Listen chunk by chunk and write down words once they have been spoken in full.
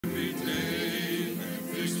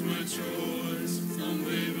rejoice,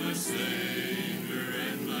 humbly my Savior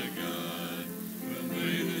and my God. Will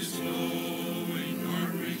may this glowing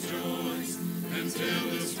heart rejoice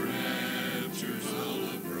until its rapture's all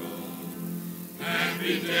abroad.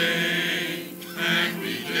 Happy day,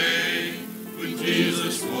 when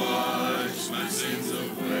Jesus washed my sins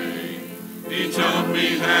away. He taught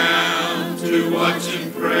me how to watch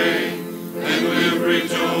and pray and live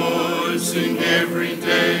rejoicing every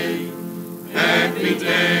day. Happy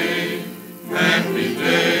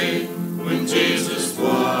day, when Jesus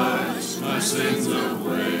washed my sins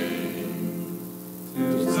away.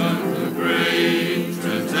 Done the great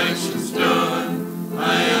transactions done,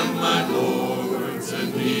 I am my Lord's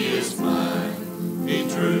and He is mine. He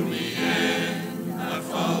drew me in, I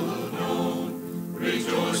followed on,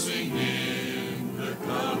 rejoicing in the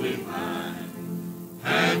call divine.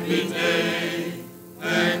 Happy day,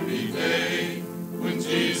 when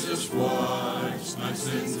Jesus washed my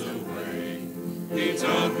sins away. He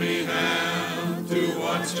taught me how to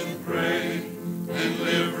watch and pray and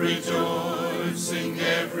live rejoicing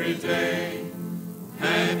every day.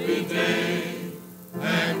 Happy day,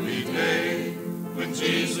 when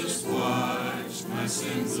Jesus washed my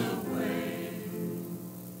sins away.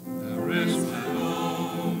 I rest my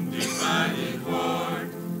own divided heart,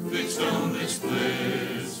 fixed on this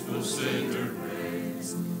blissful center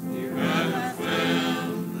race. Here I have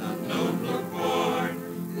found a nobler part,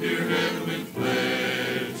 here heavenly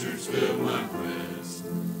pleasures fill my breast.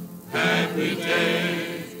 Happy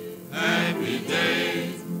day,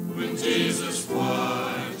 when Jesus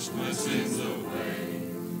washed my sins away.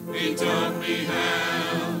 He taught me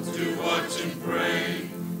how to watch and pray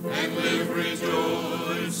and live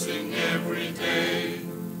rejoicing every day.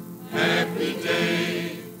 Happy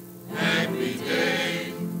day,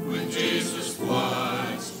 when Jesus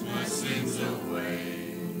washed my sins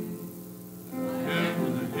away.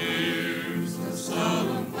 Heaven hears the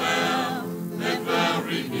solemn vow, that vow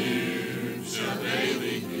renewed shall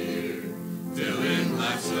daily hear, till in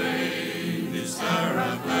life's latest hour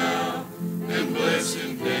I bow, and bless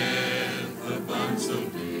in death a bond so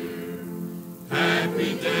dear.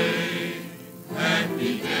 Happy day,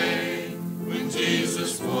 when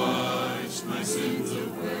Jesus washed my sins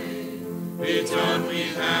away. He taught me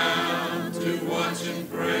how to watch and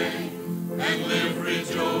pray and live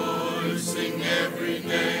rejoicing every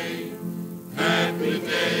day. Happy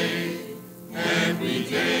day,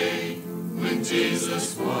 when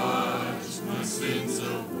Jesus washed my sins away.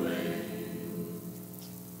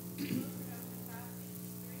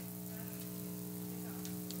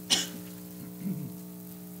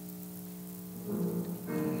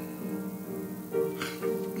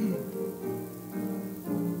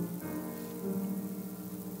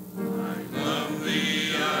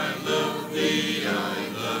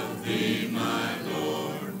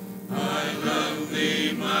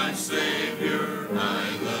 Savior,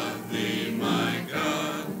 I love thee, my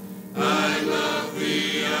God. I love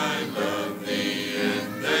thee, and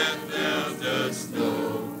that thou dost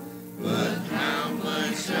know. But how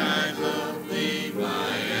much I love thee,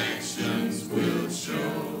 my actions will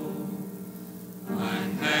show.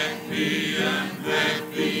 I'm happy,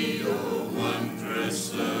 oh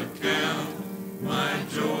wondrous account. My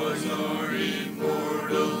joys are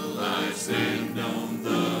immortal, I stand on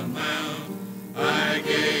the mount. I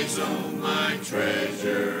gaze on my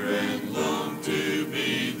treasure and long to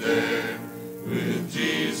be there with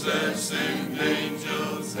Jesus and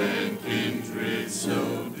angels and kindred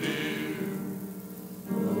so dear.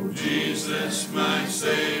 Oh Jesus, my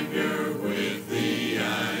Savior, with thee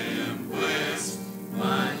I am blessed.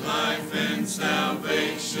 My life and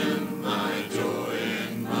salvation, my joy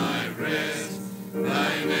and my rest.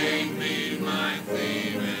 Thy name be my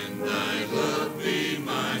theme and thy love be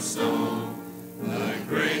my song. Thy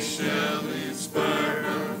grace shall inspire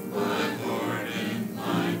of my heart and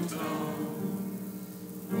my tongue.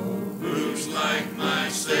 Oh, who's like my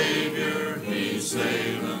Savior? He's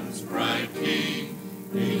Salem's bright King.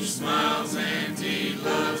 He smiles and he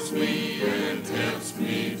loves me and helps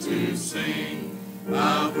me to sing.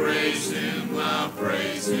 I'll praise him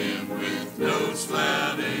with notes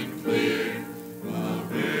loud and clear. While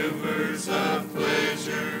rivers of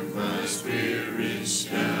pleasure my spirit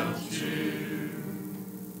shall cheer.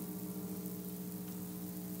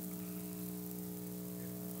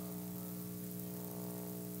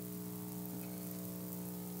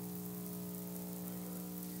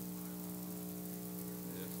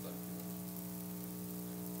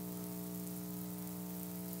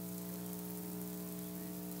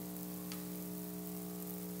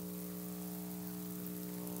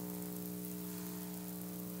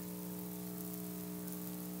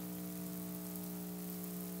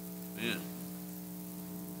 Amen.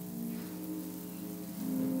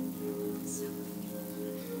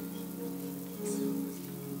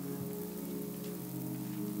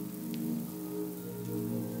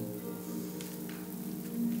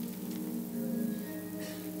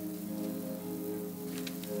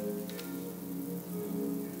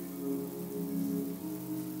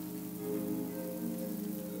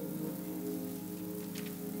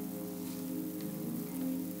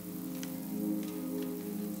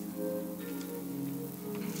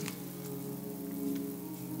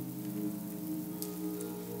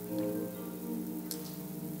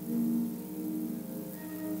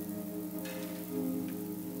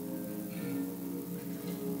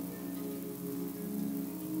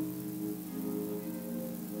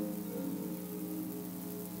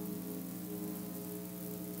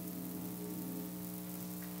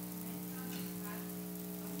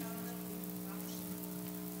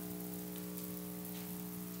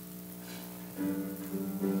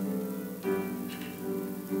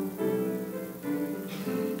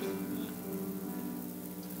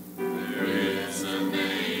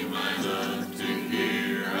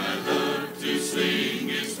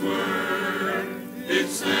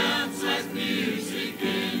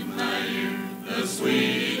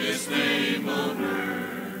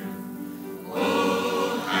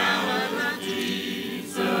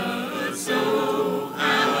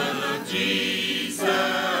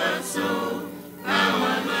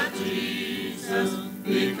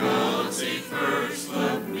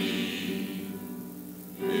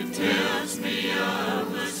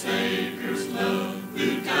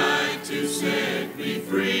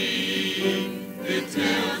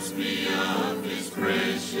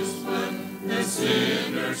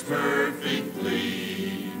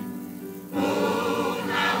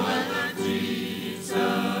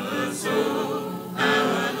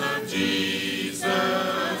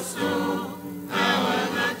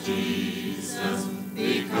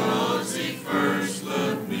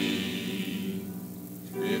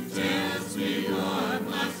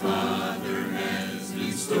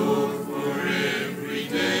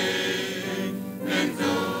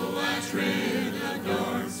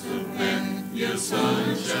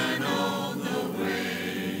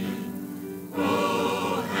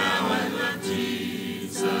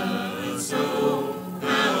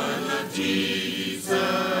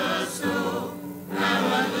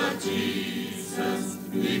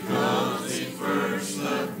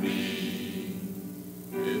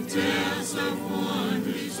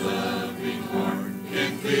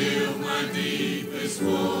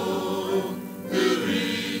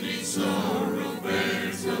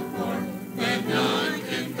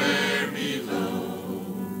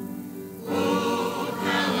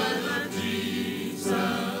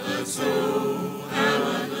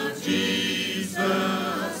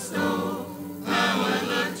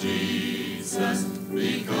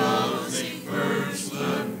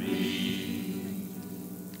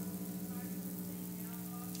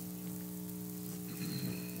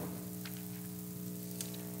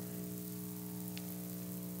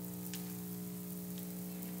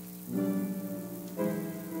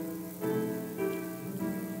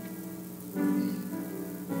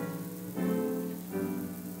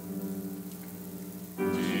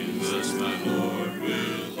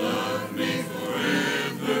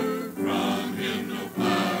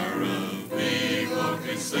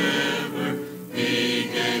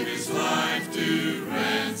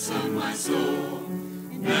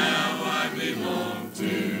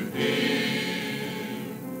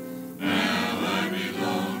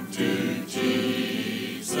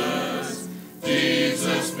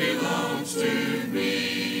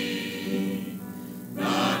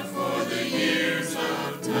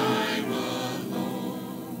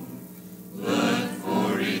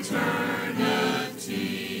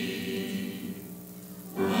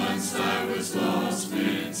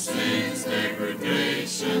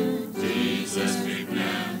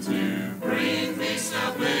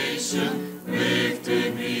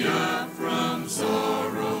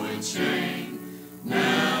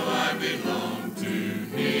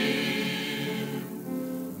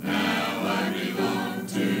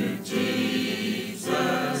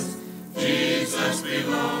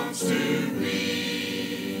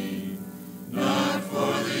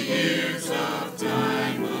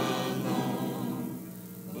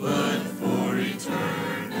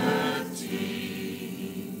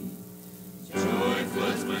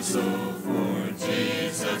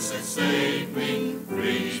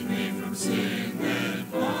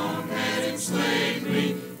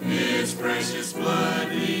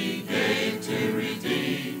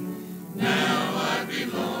 Now I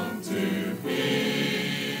belong to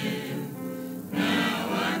Him.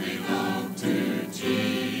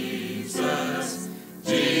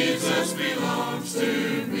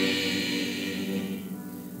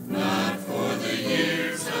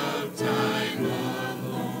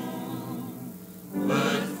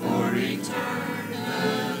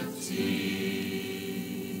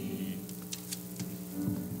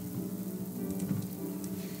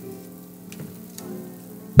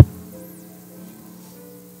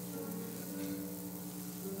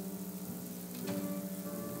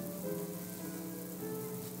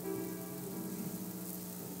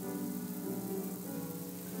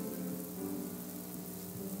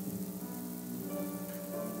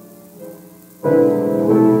 Well,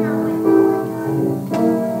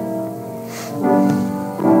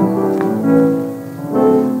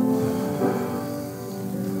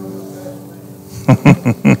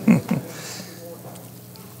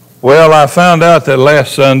 I found out that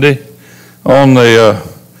last Sunday on the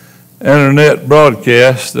internet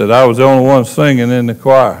broadcast that I was the only one singing in the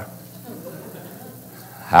choir.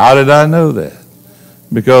 How did I know that?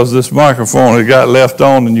 Because this microphone had got left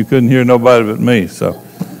on and you couldn't hear nobody but me. So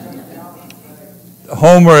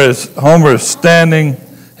Homer is standing,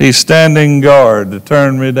 he's standing guard to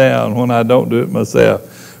turn me down when I don't do it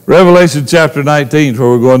myself. Revelation chapter 19 is where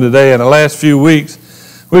we're going today. In the last few weeks,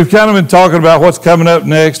 we've kind of been talking about what's coming up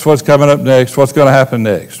next, what's going to happen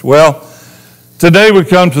next. Well, today we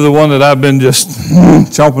come to the one that I've been just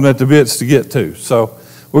chomping at the bits to get to. So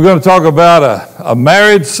we're going to talk about a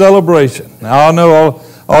marriage celebration. Now, I know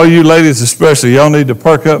all you ladies especially, y'all need to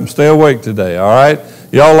perk up and stay awake today, all right?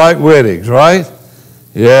 Y'all like weddings, right?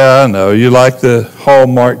 Yeah, I know. You like the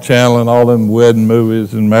Hallmark Channel and all them wedding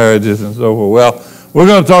movies and marriages and so forth. Well, we're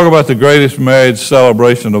going to talk about the greatest marriage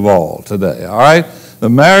celebration of all today, all right? The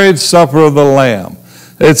marriage supper of the Lamb.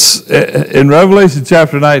 It's in Revelation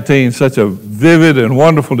chapter 19, such a vivid and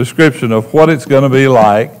wonderful description of what it's going to be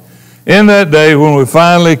like in that day when we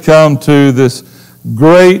finally come to this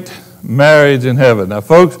great marriage in heaven. Now,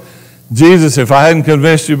 folks, Jesus, if I hadn't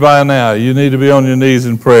convinced you by now, you need to be on your knees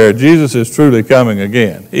in prayer. Jesus is truly coming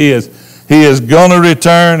again. He is going to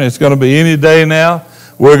return. It's going to be any day now.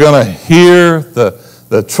 We're going to hear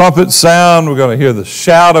the trumpet sound. We're going to hear the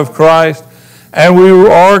shout of Christ. And we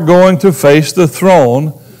are going to face the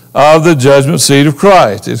throne of the judgment seat of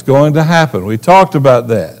Christ. It's going to happen. We talked about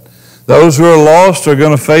that. Those who are lost are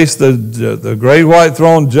going to face the great white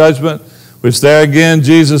throne judgment, which there again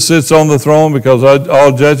Jesus sits on the throne because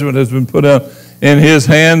all judgment has been put in his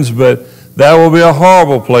hands, but that will be a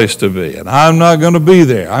horrible place to be. And I'm not going to be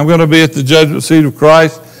there. I'm going to be at the judgment seat of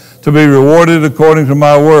Christ to be rewarded according to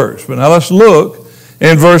my works. But now let's look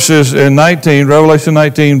in Revelation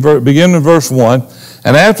 19, beginning in verse 1.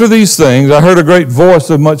 And after these things, I heard a great voice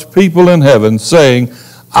of much people in heaven saying,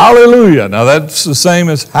 Alleluia. Now that's the same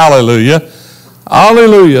as hallelujah.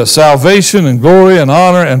 Alleluia. Salvation and glory and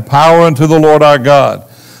honor and power unto the Lord our God.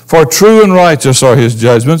 For true and righteous are his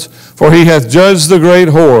judgments. For he hath judged the great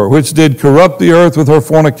whore, which did corrupt the earth with her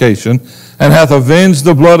fornication, and hath avenged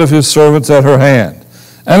the blood of his servants at her hand.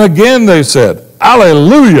 And again they said,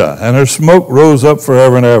 Alleluia! And her smoke rose up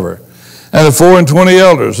forever and ever. And the 24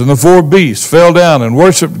 elders and the 4 beasts fell down and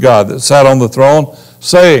worshipped God that sat on the throne,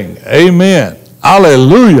 saying, Amen,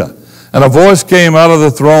 Alleluia. And a voice came out of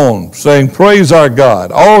the throne, saying, Praise our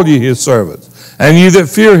God, all ye his servants, and ye that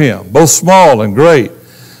fear him, both small and great.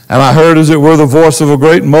 And I heard as it were the voice of a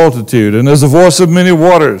great multitude, and as the voice of many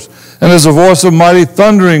waters, and as the voice of mighty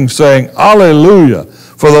thundering, saying, Alleluia,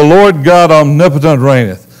 for the Lord God omnipotent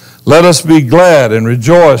reigneth. Let us be glad and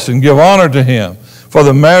rejoice and give honor to him. For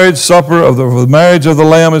the marriage supper of the marriage of the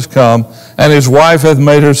Lamb is come, and his wife hath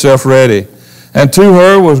made herself ready. And to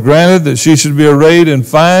her was granted that she should be arrayed in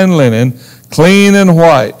fine linen, clean and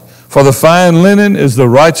white. For the fine linen is the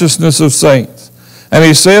righteousness of saints. And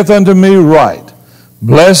he saith unto me, Write,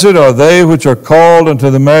 Blessed are they which are called unto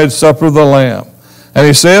the marriage supper of the Lamb. And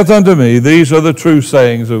he saith unto me, These are the true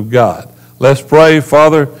sayings of God. Let's pray.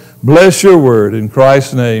 Father, bless your word in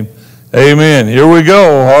Christ's name. Amen. Here we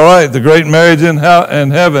go. All right, the great marriage in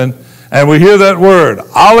heaven. And we hear that word,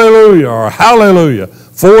 Alleluia or Hallelujah,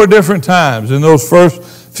 4 different times in those first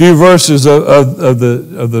few verses of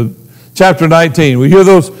the chapter 19. You hear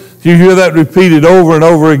that repeated over and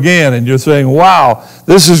over again, and you're saying, wow,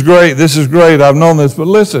 this is great, I've known this. But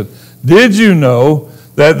listen, did you know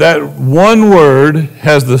that one word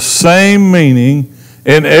has the same meaning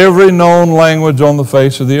in every known language on the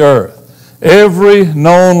face of the earth? Every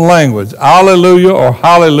known language, Alleluia or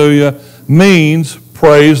Hallelujah, means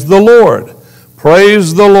praise the Lord.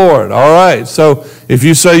 Praise the Lord. All right, so if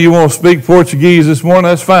you say you want to speak Portuguese this morning,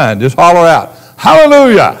 that's fine. Just holler out,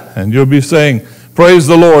 Hallelujah, and you'll be saying praise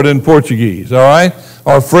the Lord in Portuguese, all right?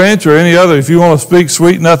 Or French or any other. If you want to speak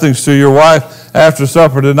sweet nothings to your wife after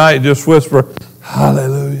supper tonight, just whisper,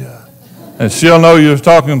 Hallelujah. And she'll know you're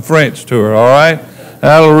talking French to her, all right?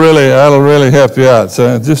 That'll really help you out.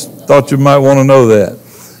 So I just thought you might want to know that.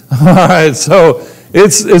 All right, so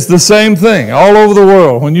it's the same thing all over the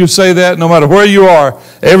world. When you say that, no matter where you are,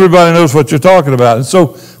 everybody knows what you're talking about. And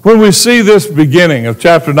so when we see this beginning of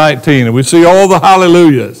chapter 19, and we see all the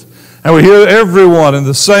hallelujahs, and we hear everyone in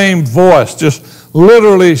the same voice just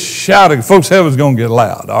literally shouting. Folks, heaven's going to get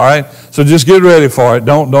loud, all right? So just get ready for it.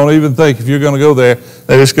 Don't even think if you're going to go there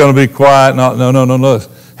that it's going to be quiet. No.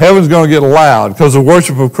 heaven's going to get loud because the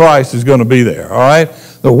worship of Christ is going to be there, all right?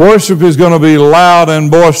 The worship is going to be loud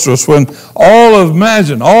and boisterous when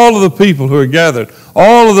imagine all of the people who are gathered,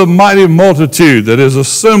 all of the mighty multitude that is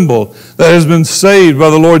assembled, that has been saved by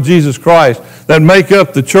the Lord Jesus Christ, that make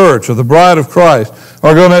up the church or the bride of Christ,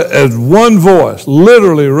 are going to, as one voice,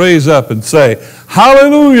 literally raise up and say,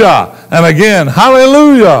 hallelujah, and again,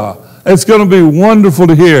 hallelujah. It's going to be wonderful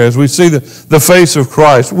to hear as we see the face of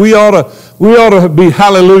Christ. We ought to be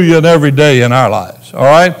hallelujah every day in our lives, all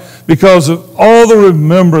right? Because of all the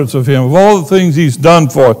remembrance of Him, of all the things He's done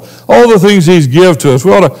for us, all the things He's given to us.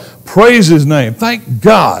 We ought to praise His name. Thank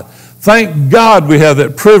God. Thank God we have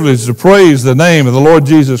that privilege to praise the name of the Lord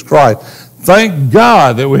Jesus Christ. Thank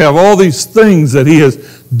God that we have all these things that He has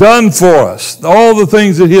done for us, all the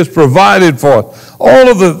things that He has provided for us, all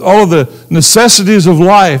of the necessities of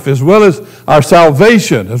life, as well as our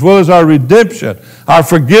salvation, as well as our redemption, our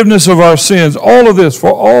forgiveness of our sins, all of this,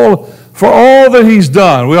 for all that He's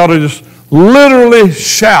done. We ought to just literally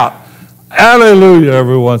shout, hallelujah,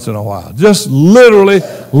 every once in a while. Just literally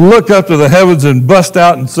look up to the heavens and bust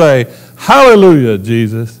out and say, hallelujah,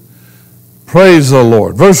 Jesus. Praise the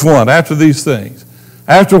Lord. Verse 1, after these things.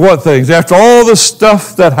 After what things? After all the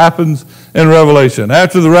stuff that happens in Revelation,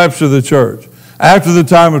 after the rapture of the church, after the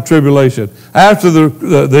time of tribulation, after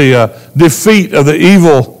the defeat of the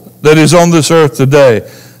evil that is on this earth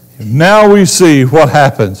today, now we see what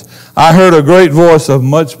happens. I heard a great voice of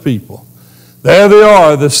much people. There they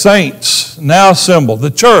are, the saints now assembled,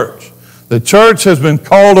 the church. The church has been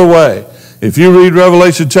called away. If you read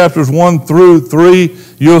Revelation chapters 1 through 3,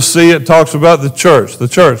 you'll see it talks about the church, the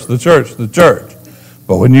church, the church, the church.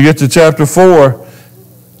 But when you get to chapter 4,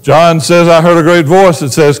 John says, I heard a great voice that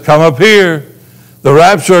says, come up here. The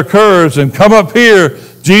rapture occurs, and come up here.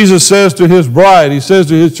 Jesus says to His bride, He says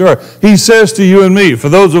to His church, He says to you and me, for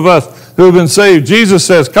those of us who have been saved, Jesus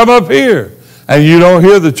says, come up here. And you don't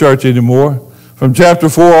hear the church anymore from chapter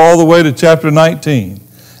 4 all the way to chapter 19.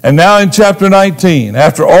 And now in chapter 19,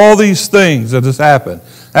 after all these things that has happened,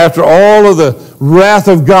 after all of the wrath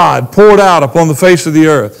of God poured out upon the face of the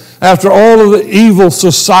earth, after all of the evil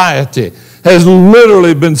society has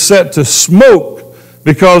literally been set to smoke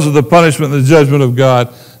because of the punishment and the judgment of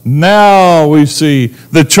God, now we see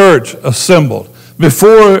the church assembled.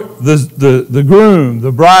 Before the groom,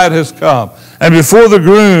 the bride has come. And before the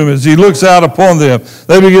groom, as he looks out upon them,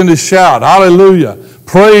 they begin to shout, hallelujah,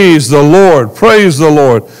 praise the Lord, praise the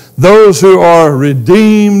Lord. Those who are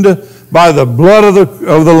redeemed by the blood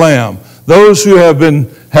of the Lamb, those who have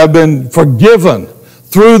been forgiven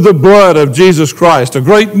through the blood of Jesus Christ, a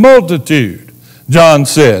great multitude, John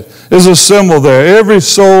said, is assembled there. Every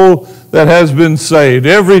soul that has been saved,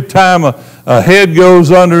 every time a head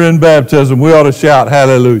goes under in baptism, we ought to shout,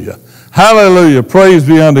 hallelujah. Hallelujah, praise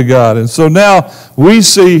be unto God. And so now we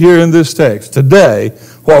see here in this text today,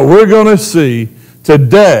 what we're going to see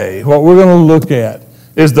today, what we're going to look at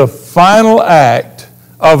is the final act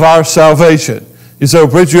of our salvation. You say,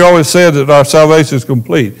 well, preacher, you always said that our salvation is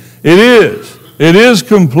complete. It is. It is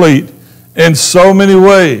complete in so many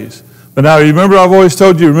ways. But now, remember, I've always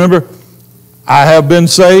told you, remember, I have been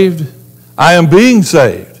saved. I am being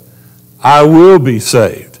saved. I will be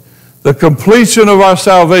saved. The completion of our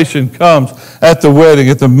salvation comes at the wedding,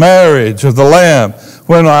 at the marriage of the Lamb,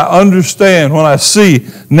 when I understand, when I see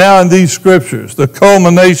now in these scriptures the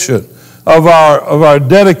culmination of our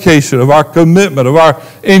dedication, of our commitment, of our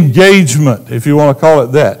engagement, if you want to call it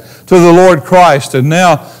that, to the Lord Christ. And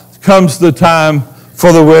now comes the time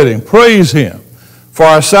for the wedding. Praise Him, for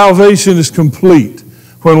our salvation is complete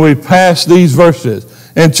when we pass these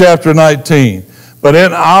verses in chapter 19. But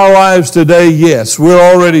in our lives today, yes, we're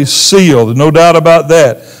already sealed, no doubt about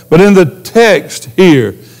that. But in the text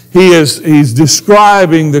here, he's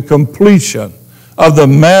describing the completion of the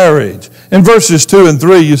marriage. In verses 2 and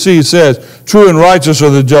 3, you see he says, true and righteous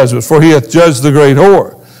are the judgments, for He hath judged the great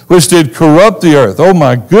whore, which did corrupt the earth. Oh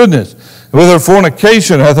my goodness. With her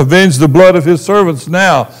fornication hath avenged the blood of His servants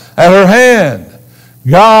now at her hand.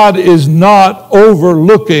 God is not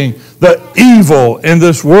overlooking the evil in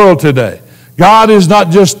this world today. God is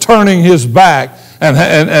not just turning His back and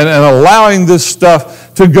allowing this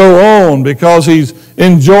stuff to go on because He's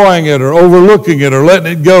enjoying it or overlooking it or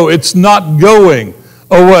letting it go. It's not going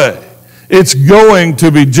away. It's going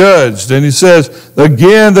to be judged. And He says,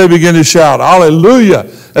 again they begin to shout, hallelujah,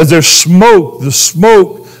 as there's smoke, the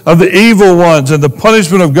smoke of the evil ones and the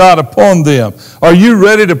punishment of God upon them. Are you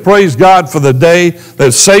ready to praise God for the day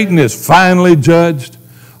that Satan is finally judged?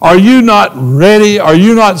 Are you not ready? Are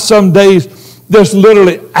you not some days just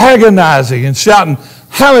literally agonizing and shouting,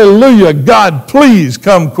 hallelujah, God, please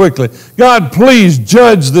come quickly. God, please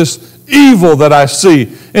judge this evil that I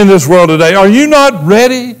see in this world today. Are you not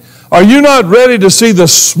ready? Are you not ready to see the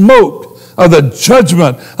smoke of the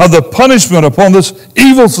judgment, of the punishment upon this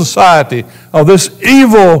evil society, of this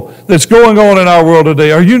evil that's going on in our world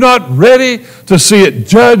today? Are you not ready to see it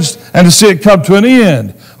judged and to see it come to an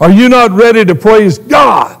end? Are you not ready to praise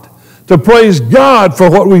God? To praise God for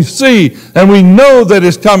what we see and we know that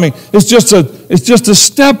it's coming. It's just a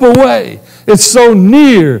step away. It's so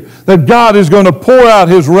near that God is going to pour out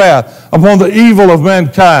his wrath upon the evil of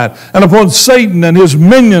mankind and upon Satan and his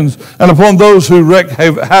minions and upon those who wreak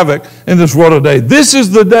havoc in this world today. This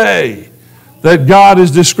is the day that God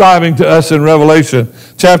is describing to us in Revelation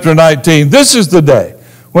chapter 19. This is the day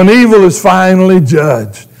when evil is finally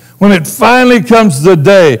judged. When it finally comes the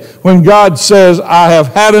day when God says, I have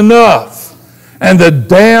had enough, and the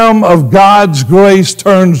dam of God's grace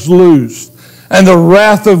turns loose, and the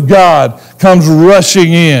wrath of God comes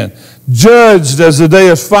rushing in, judged as the day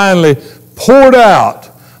is finally poured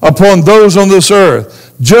out upon those on this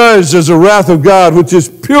earth, judged as the wrath of God, which is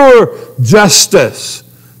pure justice.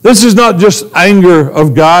 This is not just anger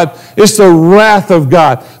of God, it's the wrath of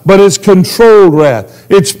God, but it's controlled wrath,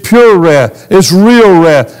 it's pure wrath, it's real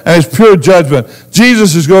wrath, and it's pure judgment.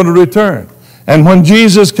 Jesus is going to return. And when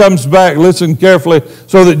Jesus comes back, listen carefully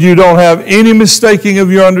so that you don't have any mistaking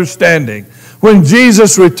of your understanding. When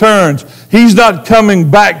Jesus returns, he's not coming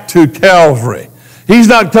back to Calvary. He's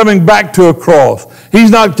not coming back to a cross. He's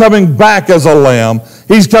not coming back as a lamb.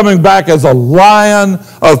 He's coming back as a lion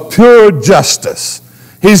of pure justice.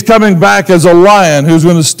 He's coming back as a lion who's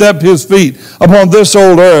going to step his feet upon this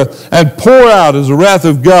old earth and pour out as the wrath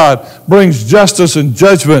of God brings justice and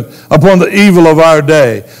judgment upon the evil of our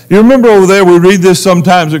day. You remember over there, we read this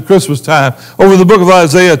sometimes at Christmas time, over the book of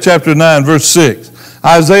Isaiah chapter 9, verse 6.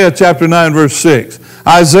 Isaiah chapter 9, verse 6.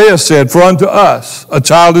 Isaiah said, For unto us a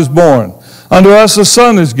child is born, unto us a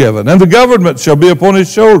son is given, and the government shall be upon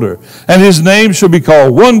his shoulder, and his name shall be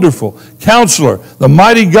called Wonderful, Counselor, the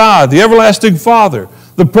Mighty God, the Everlasting Father,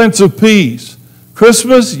 the Prince of Peace.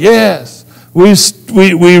 Christmas, yes. We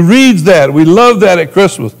read that. We love that at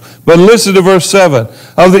Christmas. But listen to verse 7.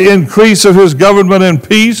 Of the increase of his government and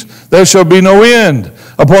peace, there shall be no end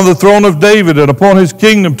upon the throne of David and upon his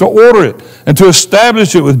kingdom, to order it and to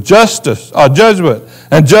establish it with judgment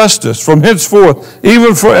and justice from henceforth,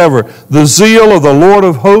 even forever. The zeal of the Lord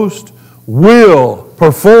of hosts will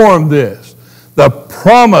perform this. The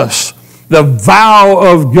promise, the vow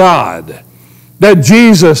of God, that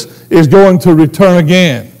Jesus is going to return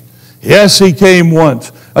again. Yes, he came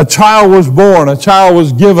once. A child was born, a child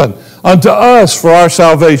was given unto us for our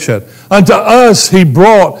salvation. Unto us he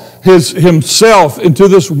brought himself into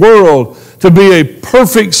this world to be a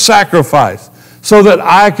perfect sacrifice so that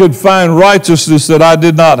I could find righteousness that I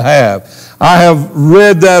did not have. I have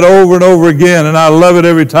read that over and over again, and I love it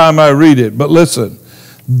every time I read it. But listen,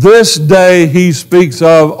 this day he speaks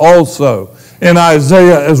of also in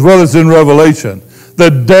Isaiah as well as in Revelation. The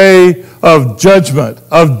day of judgment,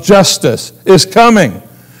 of justice is coming.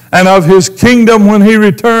 And of his kingdom when he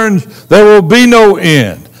returns, there will be no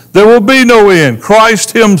end. There will be no end.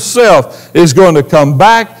 Christ himself is going to come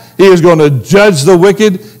back. He is going to judge the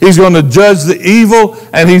wicked. He's going to judge the evil,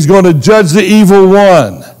 and he's going to judge the evil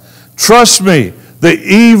one. Trust me, the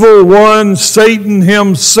evil one, Satan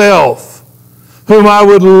himself, whom I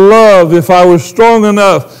would love if I was strong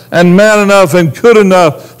enough and man enough and could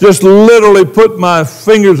enough, just literally put my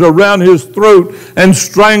fingers around his throat and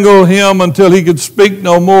strangle him until he could speak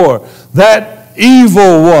no more. That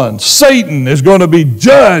evil one, Satan, is going to be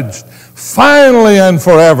judged finally and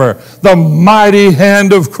forever. The mighty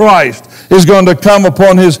hand of Christ is going to come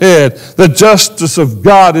upon his head. The justice of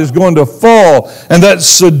God is going to fall, and that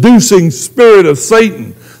seducing spirit of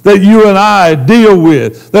Satan that you and I deal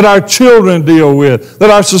with, that our children deal with, that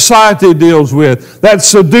our society deals with, that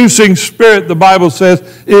seducing spirit, the Bible says,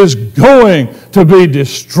 is going to be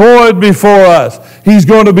destroyed before us. He's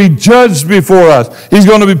going to be judged before us. He's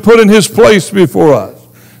going to be put in his place before us.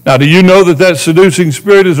 Now, do you know that that seducing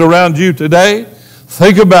spirit is around you today?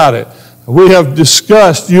 Think about it. We have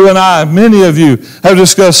discussed, you and I, many of you have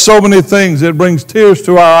discussed so many things that brings tears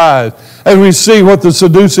to our eyes as we see what the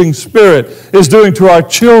seducing spirit is doing to our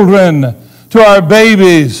children, to our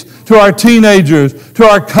babies, to our teenagers, to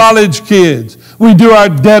our college kids. We do our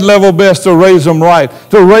dead level best to raise them right,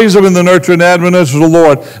 to raise them in the nurture and admonition of the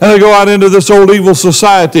Lord. And they go out into this old evil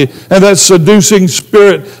society, and that seducing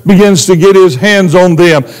spirit begins to get his hands on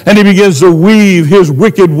them, and he begins to weave his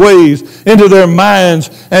wicked ways into their minds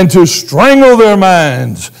and to strangle their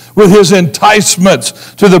minds with his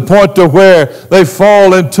enticements to the point to where they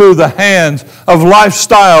fall into the hands of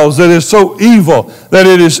lifestyles that is so evil that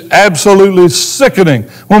it is absolutely sickening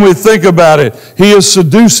when we really think about it, he is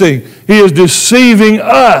seducing, he is deceiving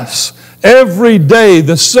us every day.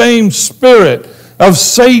 The same spirit of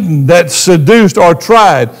Satan that seduced or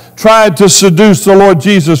tried to seduce the Lord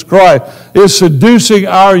Jesus Christ is seducing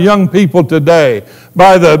our young people today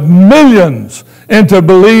by the millions into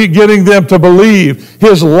getting them to believe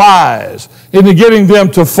his lies, into getting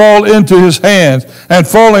them to fall into his hands and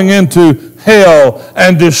falling into hell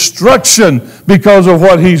and destruction because of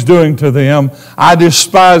what he's doing to them. I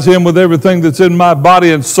despise him with everything that's in my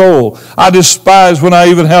body and soul. I despise when I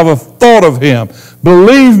even have a thought of him.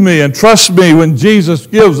 Believe me and trust me when Jesus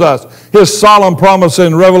gives us his solemn promise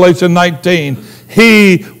in Revelation 19.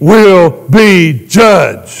 He will be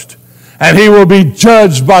judged. And he will be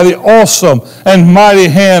judged by the awesome and mighty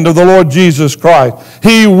hand of the Lord Jesus Christ.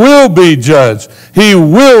 He will be judged. He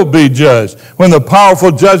will be judged when the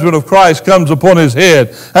powerful judgment of Christ comes upon his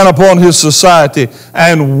head and upon his society.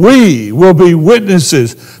 And we will be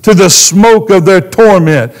witnesses to the smoke of their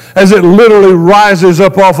torment as it literally rises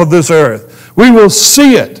up off of this earth. We will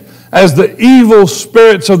see it as the evil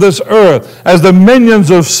spirits of this earth, as the minions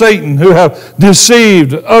of Satan who have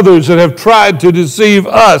deceived others and have tried to deceive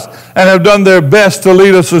us and have done their best to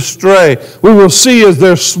lead us astray. We will see as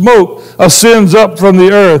their smoke ascends up from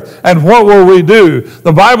the earth. And what will we do?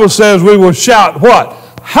 The Bible says we will shout, what?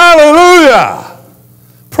 Hallelujah!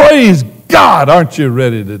 Praise God! Aren't you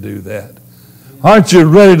ready to do that? Aren't you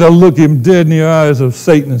ready to look him dead in the eyes of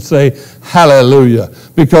Satan and say, hallelujah,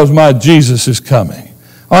 because my Jesus is coming?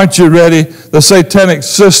 Aren't you ready? The satanic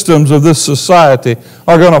systems of this society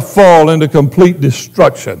are going to fall into complete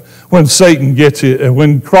destruction when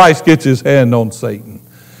when Christ gets his hand on Satan.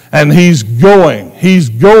 And he's going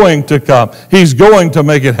to come. He's going to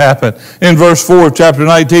make it happen. In verse 4 of chapter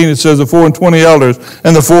 19, it says, the 24 elders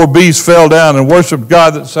and the 4 beasts fell down and worshiped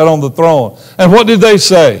God that sat on the throne. And what did they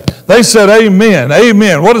say? They said, amen,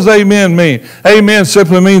 amen. What does amen mean? Amen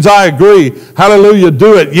simply means I agree. Hallelujah,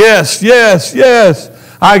 do it. Yes, yes, yes.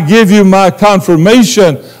 I give you my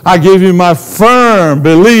confirmation. I give you my firm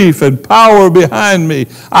belief and power behind me.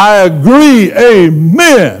 I agree.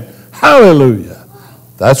 Amen. Hallelujah.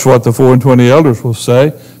 That's what the 24 elders will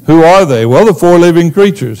say. Who are they? Well, the 4 living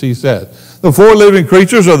creatures, he said. The 4 living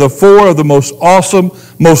creatures are the 4 of the most awesome,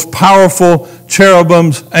 most powerful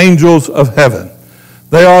cherubims, angels of heaven.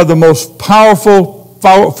 They are the most powerful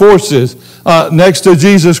forces next to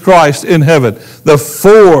Jesus Christ in heaven. The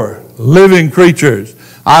 4 living creatures.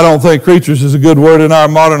 I don't think creatures is a good word in our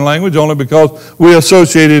modern language, only because we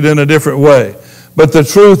associate it in a different way. But the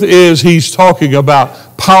truth is he's talking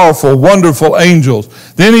about powerful, wonderful angels.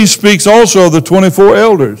 Then he speaks also of the 24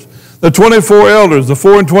 elders. The 24 elders, the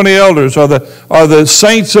 24 elders are the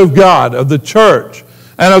saints of God, of the church,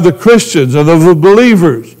 and of the Christians, and of the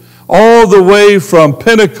believers, all the way from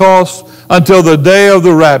Pentecost until the day of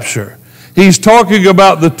the rapture. He's talking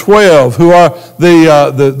about the 12 who are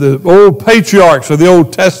the old patriarchs of the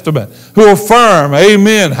Old Testament who affirm,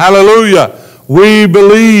 amen, hallelujah, we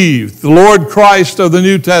believe the Lord Christ of the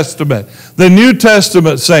New Testament. The New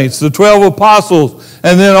Testament saints, the 12 apostles,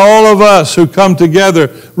 and then all of us who come together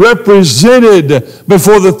represented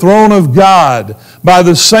before the throne of God by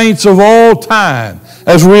the saints of all time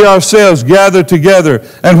as we ourselves gather together.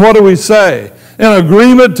 And what do we say? In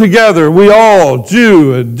agreement together, we all,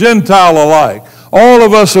 Jew and Gentile alike, all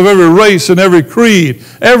of us of every race and every creed,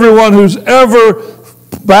 everyone who's ever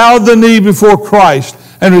bowed the knee before Christ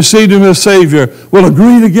and received him as Savior, will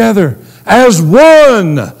agree together as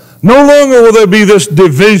one. No longer will there be this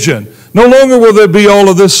division. No longer will there be all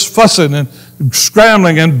of this fussing and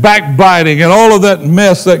scrambling and backbiting and all of that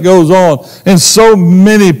mess that goes on in so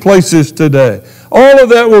many places today. All of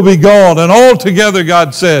that will be gone, and all together,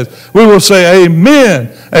 God says, we will say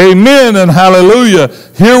amen, amen, and hallelujah.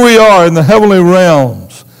 Here we are in the heavenly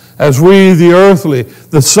realms as we, the earthly,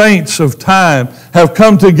 the saints of time, have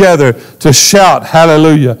come together to shout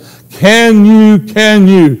hallelujah. Can you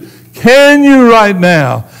right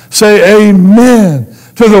now say amen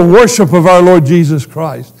to the worship of our Lord Jesus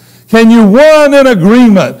Christ? Can you, one in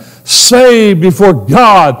agreement, say before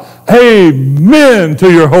God, amen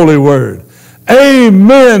to your holy word?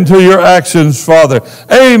 Amen to your actions, Father.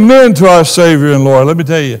 Amen to our Savior and Lord. Let me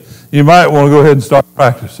tell you, you might want to go ahead and start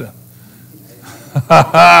practicing.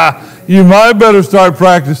 You might better start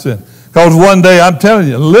practicing. Because one day, I'm telling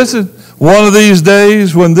you, listen, one of these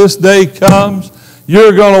days, when this day comes,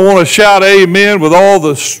 you're going to want to shout amen with all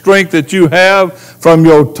the strength that you have from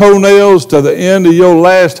your toenails to the end of your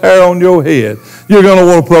last hair on your head. You're going to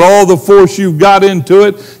want to put all the force you've got into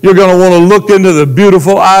it. You're going to want to look into the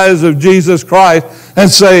beautiful eyes of Jesus Christ and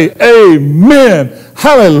say, amen,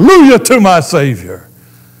 hallelujah to my Savior.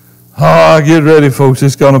 Oh, get ready, folks.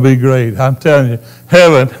 It's going to be great. I'm telling you,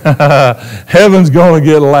 heaven's going to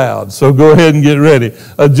get loud. So go ahead and get ready.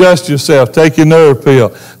 Adjust yourself. Take your nerve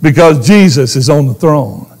pill because Jesus is on the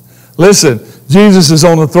throne. Listen, Jesus is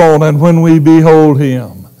on the throne, and when we behold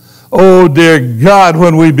him, oh, dear God,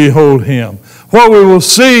 when we behold him, what we will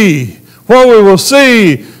see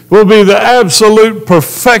will be the absolute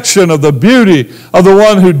perfection of the beauty of the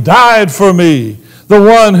one who died for me, the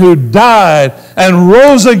one who died and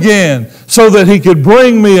rose again so that he could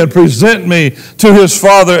bring me and present me to his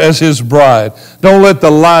Father as his bride. Don't let the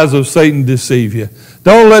lies of Satan deceive you.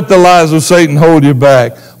 Don't let the lies of Satan hold you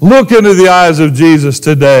back. Look into the eyes of Jesus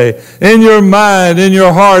today, in your mind, in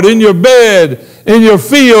your heart, in your bed, in your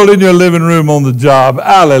field, in your living room, on the job.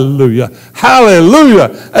 Hallelujah.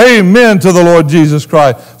 Hallelujah. Amen to the Lord Jesus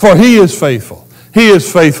Christ. For he is faithful. He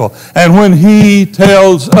is faithful. And when he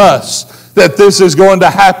tells us that this is going to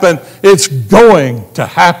happen, it's going to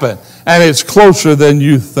happen. And it's closer than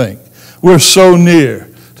you think. We're so near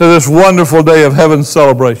to this wonderful day of heaven's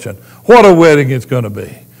celebration. What a wedding it's going to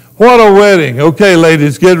be. What a wedding. Okay,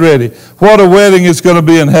 ladies, get ready. What a wedding it's going to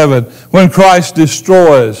be in heaven when Christ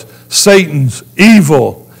destroys Satan's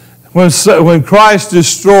evil. When Christ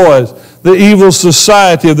destroys the evil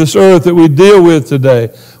society of this earth that we deal with today.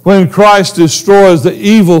 When Christ destroys the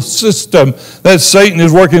evil system that Satan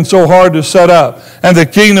is working so hard to set up. And the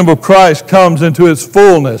kingdom of Christ comes into its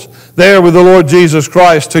fullness. There with the Lord Jesus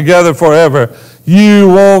Christ together forever. You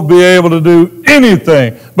won't be able to do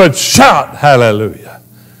anything but shout hallelujah.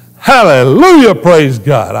 Hallelujah, praise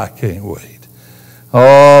God. I can't wait.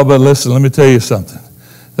 Oh, but listen, let me tell you something.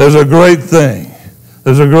 There's a great thing.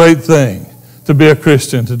 There's a great thing to be a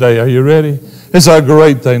Christian today. Are you ready? It's a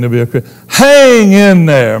great thing to be a Christian. Hang in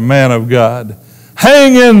there, man of God.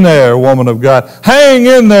 Hang in there, woman of God. Hang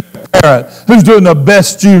in there, parent who's doing the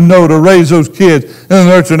best you know to raise those kids in the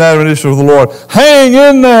nurture and admonition of the Lord. Hang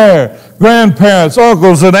in there, grandparents,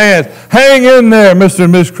 uncles, and aunts. Hang in there, Mr.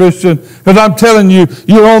 and Miss Christian, because I'm telling you,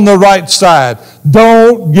 you're on the right side.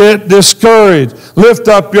 Don't get discouraged. Lift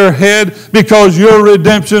up your head because your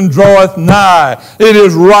redemption draweth nigh. It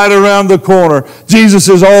is right around the corner. Jesus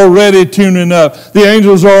is already tuning up. The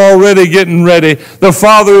angels are already getting ready. The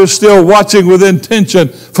Father is still watching with intention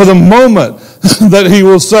for the moment that he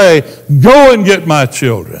will say, go and get my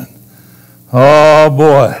children. Oh,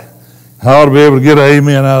 boy. I ought to be able to get an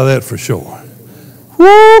amen out of that for sure.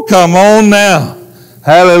 Woo, come on now.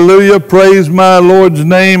 Hallelujah. Praise my Lord's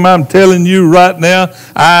name. I'm telling you right now,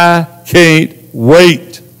 I can't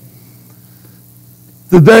wait.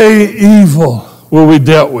 The day evil will be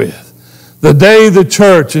dealt with. The day the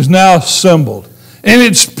church is now assembled in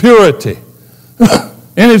its purity,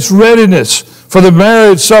 in its readiness for the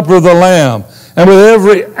marriage supper of the Lamb, and with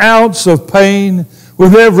every ounce of pain,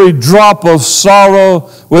 with every drop of sorrow,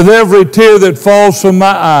 with every tear that falls from my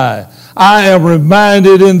eye, I am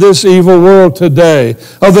reminded in this evil world today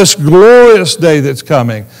of this glorious day that's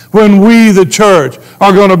coming when we, the church,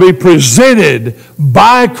 are going to be presented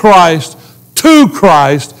by Christ to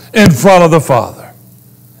Christ in front of the Father.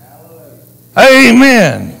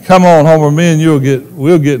 Amen. Come on, Homer, me and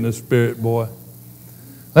we'll get in the spirit, boy.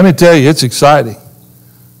 Let me tell you, it's exciting.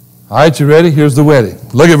 All right, you ready? Here's the wedding.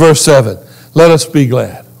 Look at verse 7. Let us be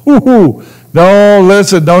glad. Woo-hoo.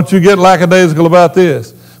 Don't you get lackadaisical about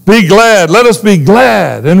this. Be glad. Let us be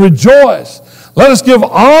glad and rejoice. Let us give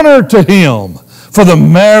honor to him. For the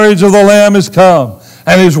marriage of the Lamb is come,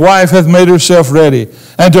 and his wife hath made herself ready.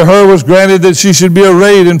 And to her was granted that she should be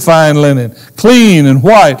arrayed in fine linen, clean and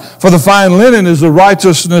white. For the fine linen is the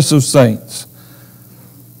righteousness of saints.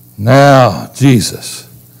 Now, Jesus,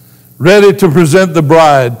 ready to present the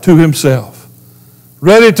bride to himself.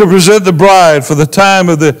 Ready to present the bride for the time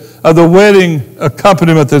of the wedding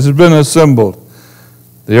accompaniment that has been assembled.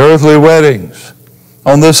 The earthly weddings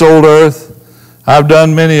on this old earth, I've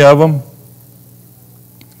done many of them.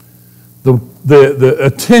 The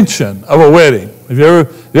attention of a wedding. Have you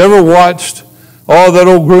ever watched, that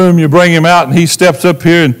old groom, you bring him out and he steps up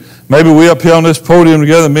here and maybe we up here on this podium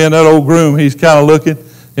together, me and that old groom, he's kind of looking.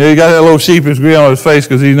 You know, he got that little sheepish grin on his face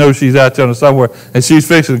because he knows she's out there somewhere and she's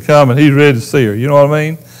fixing to come and he's ready to see her. You know what I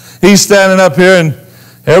mean? He's standing up here and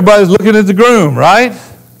everybody's looking at the groom, right?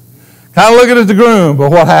 Kind of looking at the groom,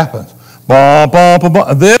 but what happens? Bum, bum, bum,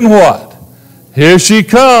 bum. Then what? Here she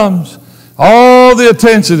comes. All the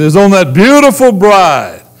attention is on that beautiful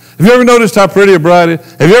bride. Have you ever noticed how pretty a bride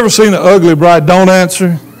is? Have you ever seen an ugly bride? Don't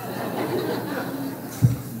answer.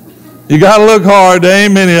 You got to look hard. There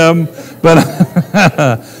ain't many of them.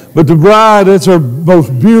 But the bride, it's her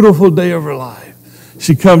most beautiful day of her life.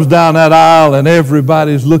 She comes down that aisle and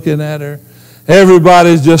everybody's looking at her.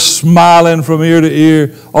 Everybody's just smiling from ear to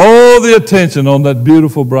ear. All the attention on that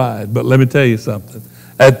beautiful bride. But let me tell you something.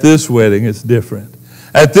 At this wedding, it's different.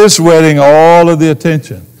 At this wedding, all of the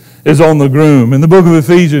attention is on the groom. In the book of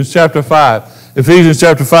Ephesians chapter 5,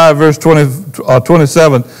 verse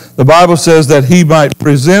 27, the Bible says that he might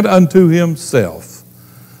present unto himself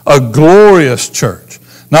a glorious church,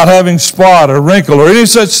 not having spot or wrinkle or any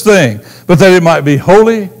such thing, but that it might be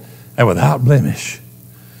holy and without blemish.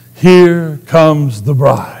 Here comes the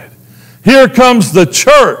bride. Here comes the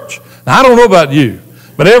church. Now, I don't know about you,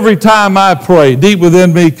 but every time I pray, deep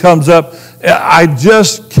within me comes up, I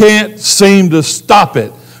just can't seem to stop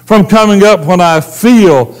it from coming up when I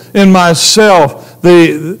feel in myself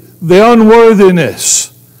the unworthiness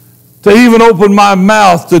to even open my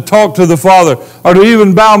mouth to talk to the Father or to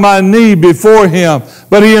even bow my knee before Him.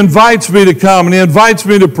 But He invites me to come and He invites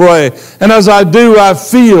me to pray. And as I do, I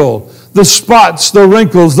feel the spots, the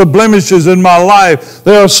wrinkles, the blemishes in my life.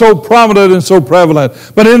 They are so prominent and so prevalent.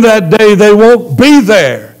 But in that day, they won't be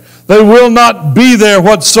there. They will not be there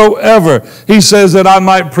whatsoever. He says that I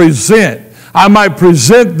might present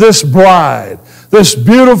this bride, this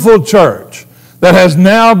beautiful church that has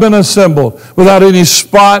now been assembled without any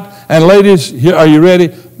spot. And ladies, are you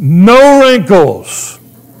ready? No wrinkles.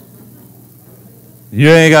 You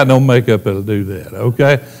ain't got no makeup that'll do that,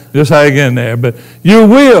 okay? Just hang in there. But you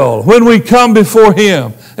will, when we come before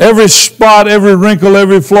Him, every spot, every wrinkle,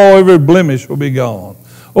 every flaw, every blemish will be gone.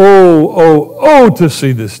 Oh, to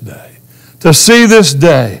see this day. To see this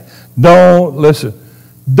day. Don't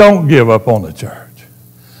give up on the church.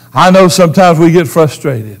 I know sometimes we get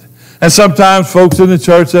frustrated. And sometimes folks in the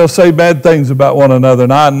church, they'll say bad things about one another,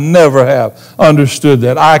 and I never have understood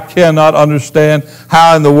that. I cannot understand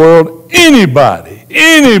how in the world anybody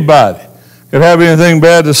could have anything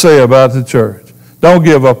bad to say about the church. Don't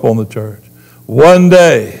give up on the church. One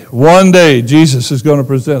day, Jesus is going to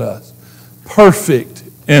present us perfect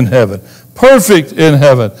in heaven, perfect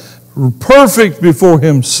before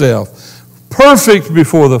Himself, perfect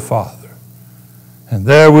before the Father. And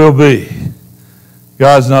there will be.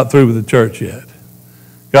 God's not through with the church yet.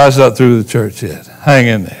 God's not through with the church yet. Hang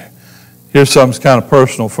in there. Here's something that's kind of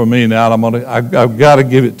personal for me now. I've got to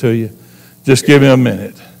give it to you. Just give me a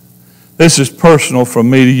minute. This is personal from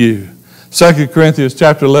me to you. 2 Corinthians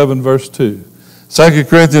chapter 11, verse 2. 2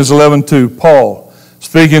 Corinthians 11:2. Paul,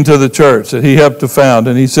 speaking to the church that he helped to found,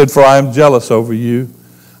 and he said, "For I am jealous over you.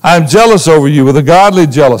 I am jealous over you with a godly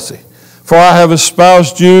jealousy. For I have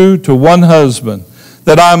espoused you to one husband,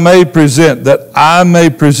 that I may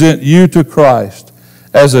present you to Christ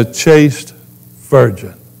as a chaste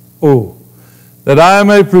virgin." Oh, that I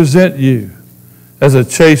may present you as a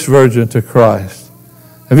chaste virgin to Christ.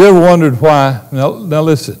 Have you ever wondered why? Now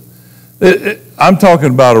listen, I'm talking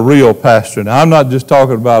about a real pastor now. I'm not just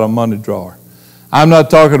talking about a money drawer. I'm not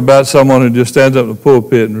talking about someone who just stands up in the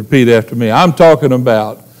pulpit and repeat after me. I'm talking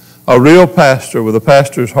about a real pastor with a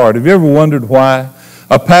pastor's heart. Have you ever wondered why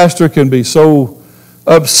a pastor can be so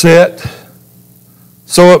upset,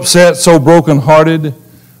 so brokenhearted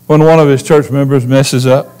when one of his church members messes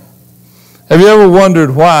up? Have you ever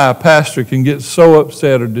wondered why a pastor can get so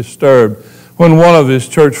upset or disturbed when one of his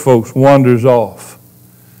church folks wanders off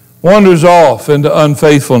into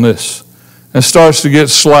unfaithfulness and starts to get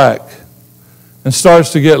slack and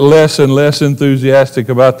starts to get less and less enthusiastic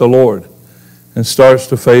about the Lord and starts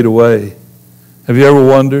to fade away? Have you ever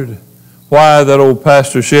wondered why that old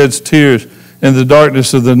pastor sheds tears in the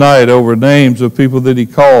darkness of the night over names of people that he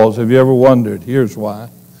calls? Have you ever wondered? Here's why.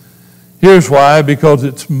 Because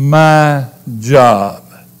it's my job.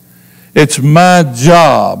 It's my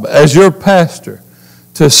job as your pastor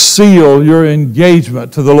to seal your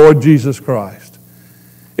engagement to the Lord Jesus Christ.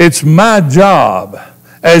 It's my job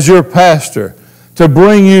as your pastor to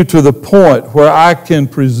bring you to the point where I can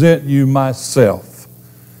present you myself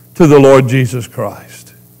to the Lord Jesus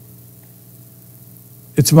Christ.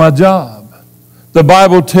 It's my job. The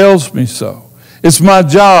Bible tells me so. It's my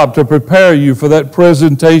job to prepare you for that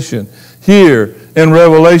presentation here in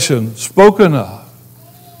Revelation spoken of.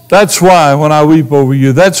 That's why when I weep over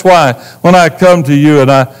you, that's why when I come to you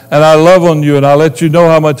and I love on you and I let you know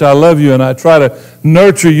how much I love you and I try to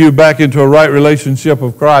nurture you back into a right relationship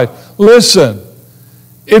with Christ. Listen,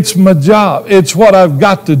 it's my job. It's what I've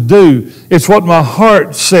got to do. It's what my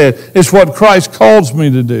heart said. It's what Christ calls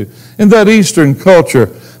me to do. In that Eastern culture,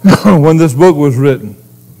 when this book was written,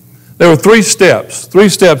 there were three steps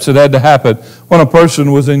that had to happen when a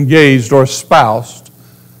person was engaged or espoused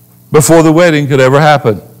before the wedding could ever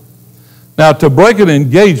happen. Now, to break an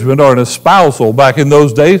engagement or an espousal back in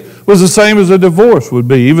those days was the same as a divorce would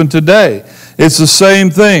be, even today. It's the same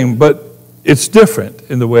thing, but it's different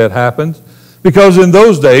in the way it happens Because in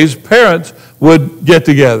those days, parents would get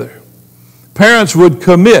together. Parents would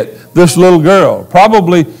commit this little girl,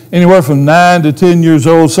 probably anywhere from 9 to 10 years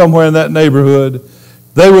old, somewhere in that neighborhood.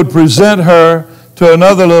 They would present her to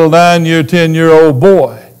another little 9-year, 10-year-old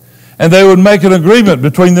boy. And they would make an agreement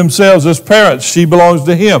between themselves as parents. She belongs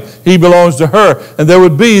to him, he belongs to her. And there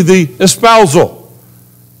would be the espousal.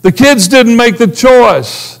 The kids didn't make the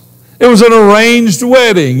choice. It was an arranged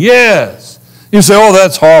wedding, yes. You say, oh,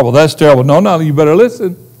 that's horrible, that's terrible. No, you better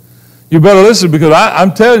listen. You better listen, because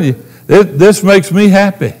I'm telling you, this makes me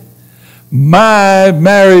happy. My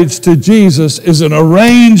marriage to Jesus is an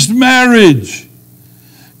arranged marriage.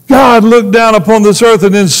 God looked down upon this earth,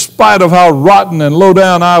 and in spite of how rotten and low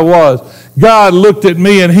down I was, God looked at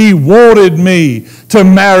me and he wanted me to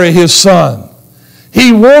marry his son.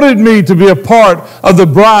 He wanted me to be a part of the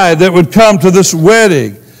bride that would come to this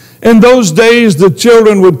wedding. In those days, the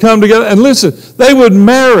children would come together, and listen, they would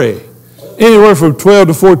marry anywhere from 12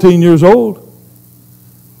 to 14 years old.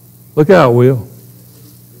 Look out, Will.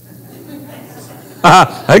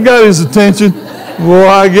 I got his attention. Boy,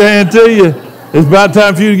 I guarantee you, it's about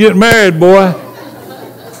time for you to get married, boy.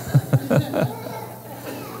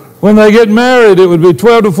 When they get married, it would be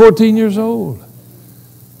 12 to 14 years old.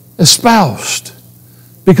 Espoused.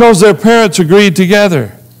 Because their parents agreed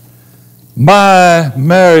together. My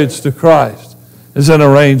marriage to Christ is an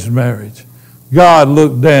arranged marriage. God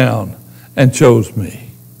looked down and chose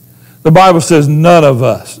me. The Bible says none of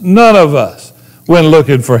us went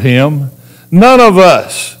looking for him. None of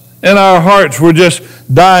us in our hearts were just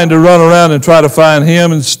dying to run around and try to find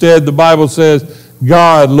him. Instead, the Bible says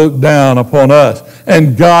God looked down upon us,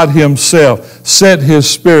 and God himself sent his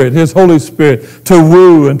Spirit, his Holy Spirit, to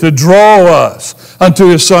woo and to draw us unto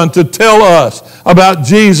his Son, to tell us about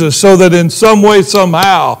Jesus, so that in some way,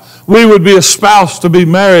 somehow, we would be espoused to be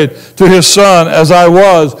married to his Son, as I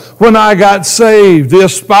was when I got saved. The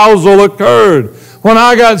espousal occurred when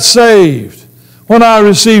I got saved. When I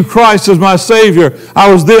received Christ as my Savior,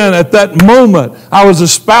 I was then, at that moment, I was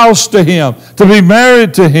espoused to him, to be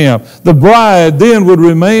married to him. The bride then would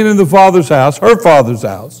remain in the father's house, her father's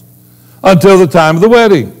house, until the time of the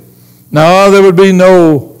wedding. Now, there would be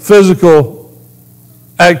no physical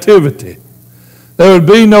activity. There would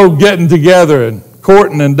be no getting together and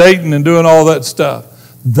courting and dating and doing all that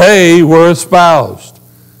stuff. They were espoused.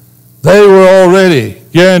 They were already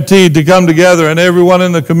guaranteed to come together, and everyone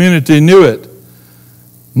in the community knew it.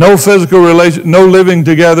 No physical relation, no living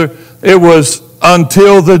together. It was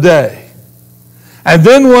until the day. And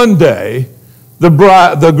then one day, the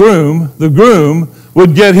groom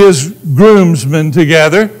would get his groomsmen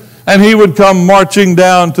together, and he would come marching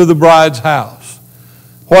down to the bride's house.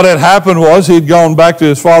 What had happened was he'd gone back to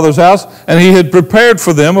his father's house, and he had prepared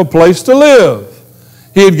for them a place to live.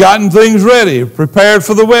 He had gotten things ready, prepared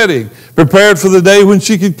for the wedding, prepared for the day when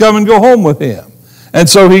she could come and go home with him. And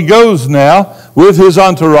so he goes now with his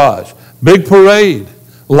entourage. Big parade,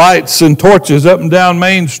 lights and torches up and down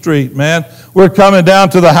Main Street, man. We're coming down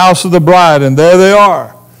to the house of the bride, and there they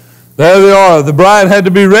are. There they are. The bride had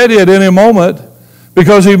to be ready at any moment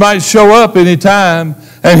because he might show up any time.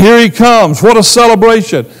 And here he comes. What a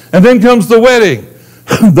celebration. And then comes the wedding.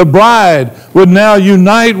 The bride would now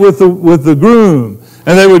unite with the groom,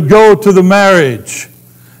 and they would go to the marriage.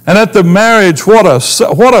 And at the marriage, what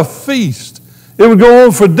a feast. It would go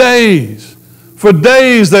on for days. For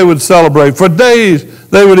days they would celebrate. For days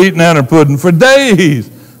they would eat nanner pudding. For days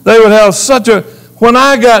they would have such a... When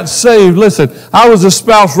I got saved, listen, I was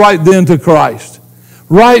espoused right then to Christ.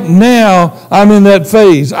 Right now, I'm in that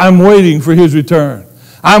phase. I'm waiting for his return.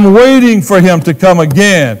 I'm waiting for him to come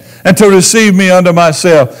again and to receive me unto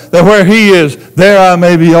myself, that where he is, there I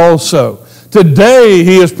may be also. Today,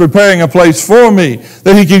 he is preparing a place for me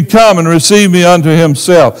that he can come and receive me unto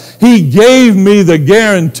himself. He gave me the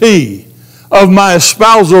guarantee of my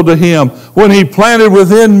espousal to him when he planted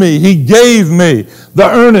within me. He gave me the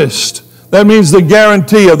earnest, that means the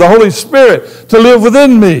guarantee of the Holy Spirit to live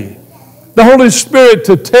within me. The Holy Spirit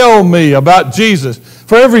to tell me about Jesus.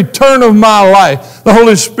 For every turn of my life, the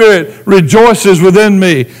Holy Spirit rejoices within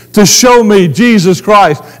me to show me Jesus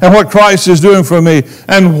Christ and what Christ is doing for me.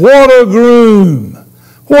 And what a groom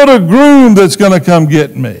that's going to come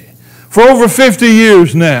get me. For over 50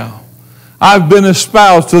 years now, I've been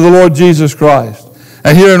espoused to the Lord Jesus Christ.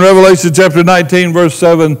 And here in Revelation chapter 19, verse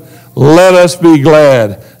 7, let us be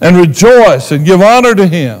glad and rejoice and give honor to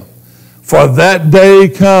him. For that day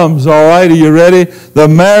comes. All right, are you ready? The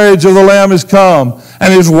marriage of the Lamb has come,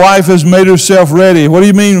 and his wife has made herself ready. What do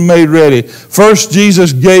you mean made ready? First,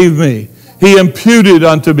 Jesus gave me. He imputed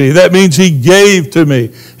unto me. That means he gave to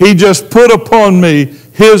me. He just put upon me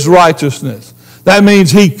his righteousness. That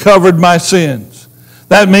means he covered my sins.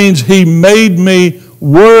 That means he made me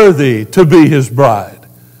worthy to be his bride.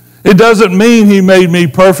 It doesn't mean he made me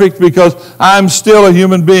perfect, because I'm still a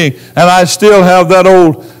human being and I still have that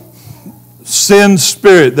old sin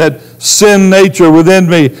spirit, that sin nature within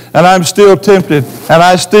me, and I'm still tempted and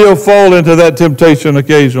I still fall into that temptation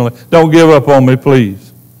occasionally. Don't give up on me,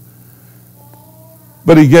 please.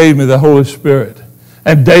 But he gave me the Holy Spirit.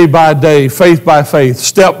 And day by day, faith by faith,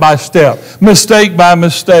 step by step, mistake by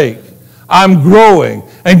mistake, I'm growing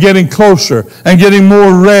and getting closer and getting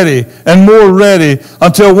more ready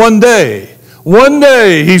until one day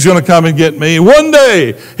he's going to come and get me. One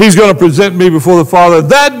day he's going to present me before the Father.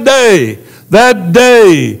 That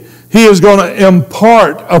day he is going to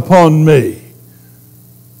impart upon me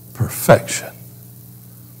perfection.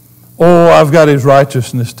 Oh, I've got his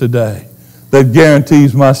righteousness today that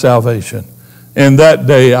guarantees my salvation. In that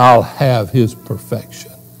day I'll have his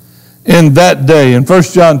perfection. In that day, in 1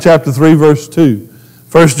 John chapter 3, verse 2.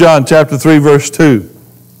 1 John chapter 3, verse 2.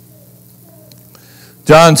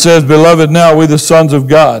 John says, Beloved, now are we the sons of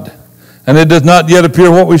God, and it does not yet appear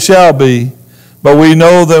what we shall be, but we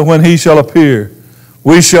know that when he shall appear,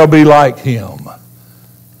 we shall be like him,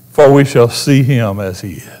 for we shall see him as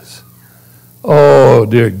he is. Oh,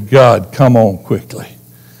 dear God, come on quickly.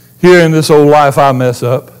 Here in this old life I mess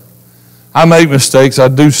up. I make mistakes, I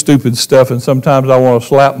do stupid stuff, and sometimes I want to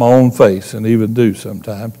slap my own face, and even do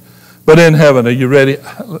sometimes. But in heaven, are you ready?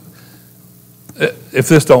 If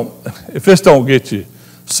this don't get you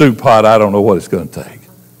soup hot, I don't know what it's going to take.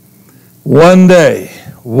 One day,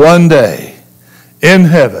 in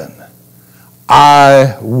heaven,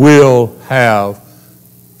 I will have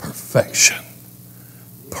perfection.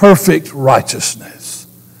 Perfect righteousness.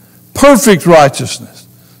 Perfect righteousness.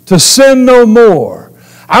 To sin no more.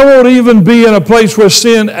 I won't even be in a place where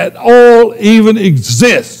sin at all even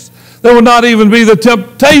exists. There will not even be the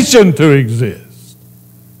temptation to exist.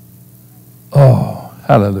 Oh,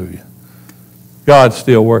 hallelujah. God's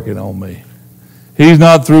still working on me. He's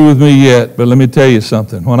not through with me yet, but let me tell you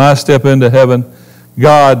something. When I step into heaven,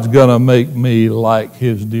 God's going to make me like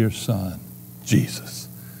his dear son, Jesus.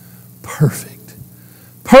 Perfect.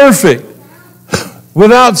 Perfect.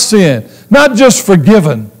 Without sin. Not just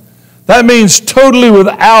forgiven. That means totally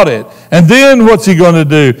without it. And then what's he going to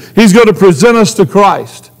do? He's going to present us to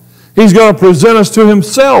Christ. He's going to present us to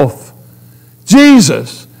himself.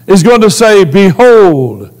 Jesus is going to say,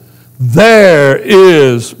 Behold, there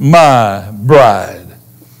is my bride.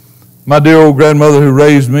 My dear old grandmother who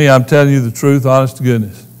raised me, I'm telling you the truth, honest to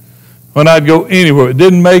goodness. When I'd go anywhere, it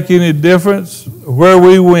didn't make any difference where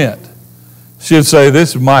we went. She'd say,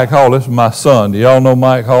 This is Mike Hall, this is my son. Do y'all know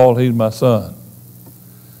Mike Hall? He's my son.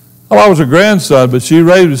 Well, I was her grandson, but she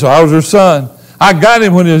raised me, so I was her son. I got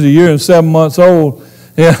him when he was 1 year and 7 months old.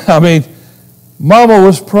 Yeah, I mean, Mama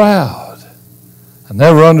was proud. I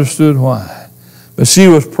never understood why. But she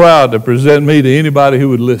was proud to present me to anybody who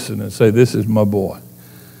would listen and say, This is my boy.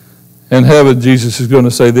 In heaven, Jesus is going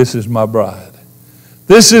to say, This is my bride.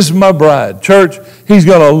 This is my bride. Church, he's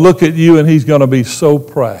going to look at you and he's going to be so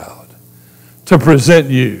proud to present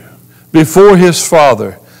you before his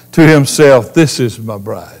Father to himself. This is my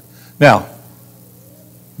bride. Now,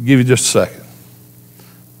 I'll give you just a second.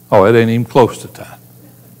 Oh, it ain't even close to time.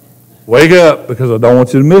 Wake up, because I don't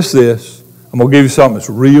want you to miss this. I'm going to give you something that's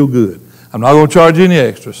real good. I'm not going to charge you any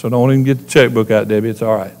extra, so don't even get the checkbook out, Debbie. It's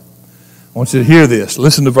all right. I want you to hear this.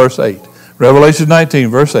 Listen to verse 8. Revelation 19,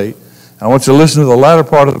 verse 8. I want you to listen to the latter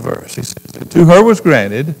part of the verse. He says, To her was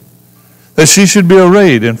granted that she should be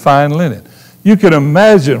arrayed in fine linen. You can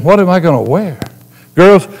imagine, what am I going to wear?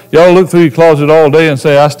 Girls, y'all look through your closet all day and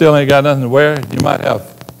say, I still ain't got nothing to wear. You might have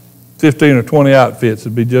 15 or 20 outfits.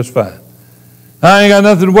 It'd be just fine. I ain't got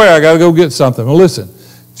nothing to wear. I got to go get something. Well, listen.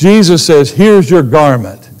 Jesus says, here's your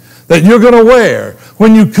garment that you're going to wear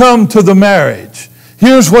when you come to the marriage.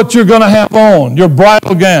 Here's what you're going to have on, your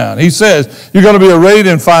bridal gown. He says, you're going to be arrayed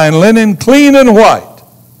in fine linen, clean and white.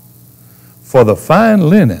 For the fine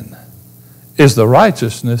linen is the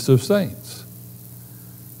righteousness of saints.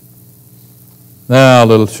 Now,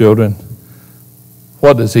 little children,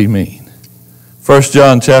 what does he mean? 1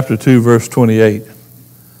 John chapter 2, verse 28.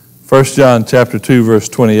 1 John chapter 2, verse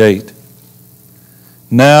 28.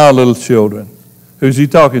 Now, little children. Who's he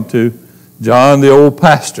talking to? John, the old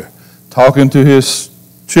pastor, talking to his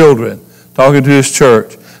children, talking to his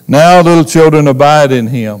church. Now, little children, abide in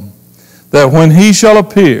him, that when he shall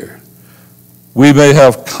appear, we may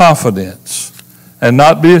have confidence and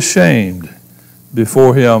not be ashamed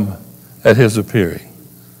before him at his appearing.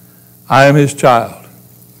 I am his child.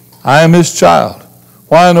 I am his child.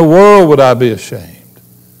 Why in the world would I be ashamed?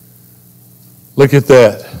 Look at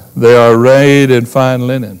that. They are arrayed in fine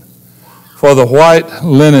linen. For the white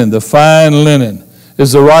linen, the fine linen,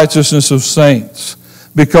 is the righteousness of saints,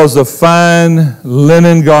 because the fine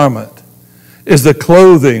linen garment is the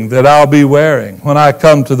clothing that I'll be wearing when I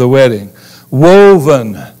come to the wedding,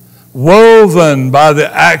 woven by the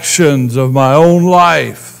actions of my own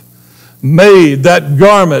life, made, that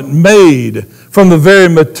garment made from the very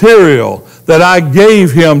material that I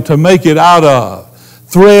gave him to make it out of,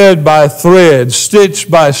 thread by thread, stitch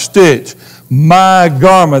by stitch. My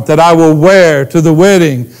garment that I will wear to the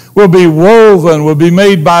wedding will be woven, will be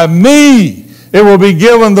made by me. It will be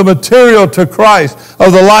given the material to Christ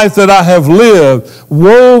of the life that I have lived,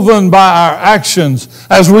 woven by our actions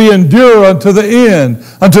as we endure unto the end,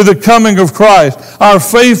 unto the coming of Christ, our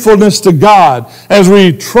faithfulness to God as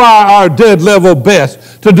we try our dead level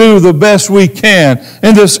best to do the best we can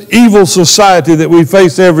in this evil society that we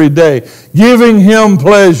face every day, giving him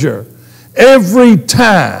pleasure. Every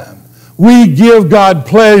time we give God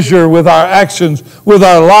pleasure with our actions, with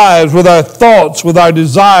our lives, with our thoughts, with our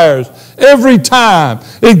desires, every time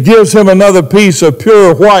it gives him another piece of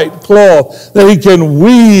pure white cloth that he can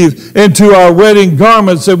weave into our wedding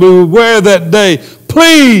garments that we will wear that day.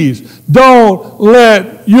 Please don't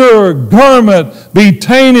let your garment be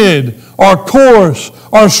tainted or coarse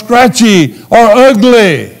or scratchy or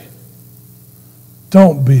ugly.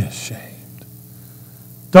 Don't be ashamed.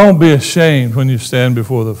 Don't be ashamed when you stand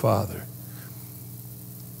before the Father.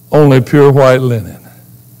 Only pure white linen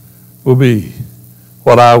will be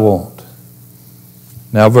what I want.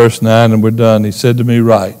 Now verse 9, and we're done. He said to me,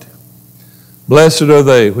 write, blessed are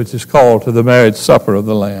they which is called to the marriage supper of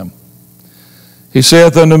the Lamb. He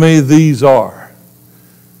saith unto me, these are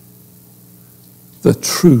the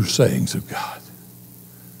true sayings of God.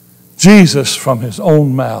 Jesus from his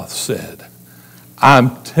own mouth said,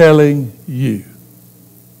 I'm telling you,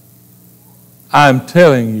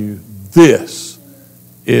 this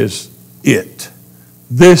is it.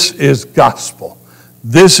 This is gospel.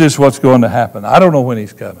 This is what's going to happen. I don't know when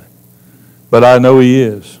he's coming, but I know he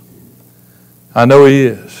is. I know he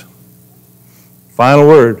is. Final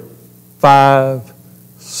word, 5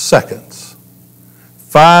 seconds.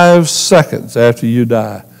 5 seconds after you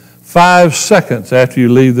die. 5 seconds after you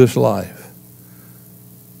leave this life.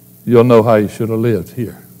 You'll know how you should have lived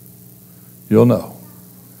here. You'll know.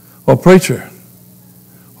 Well, preacher,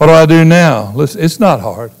 what do I do now? Listen, it's not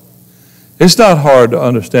hard. It's not hard to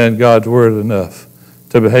understand God's word enough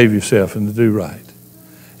to behave yourself and to do right.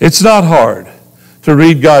 It's not hard to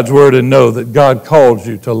read God's word and know that God calls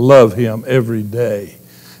you to love him every day.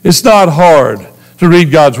 It's not hard to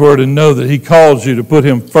read God's word and know that he calls you to put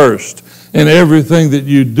him first in everything that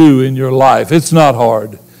you do in your life. It's not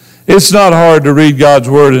hard. It's not hard to read God's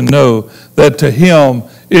word and know that to him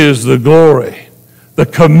is the glory, the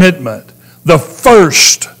commitment, the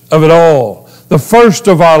first of it all, the first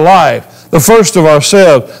of our life, the first of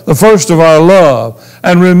ourselves, the first of our love.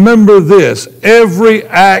 And remember this, every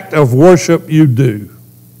act of worship you do,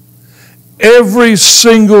 every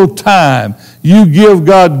single time you give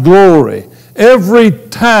God glory, every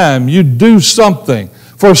time you do something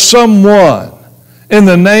for someone in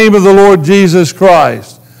the name of the Lord Jesus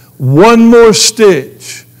Christ, one more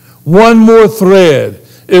stitch, one more thread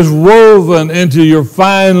is woven into your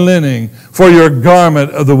fine linen for your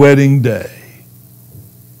garment of the wedding day.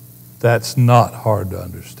 That's not hard to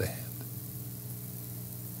understand.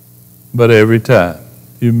 But every time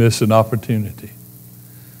you miss an opportunity,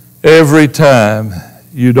 every time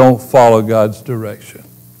you don't follow God's direction,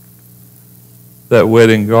 that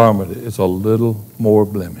wedding garment is a little more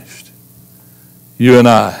blemished. You and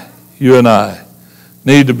I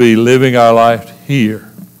need to be living our life here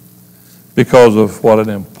because of what an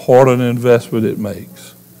important investment it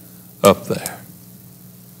makes up there.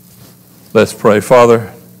 Let's pray.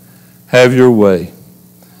 Father, have your way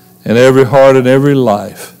in every heart and every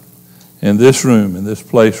life in this room, in this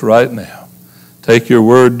place right now. Take your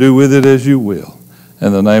word, do with it as you will.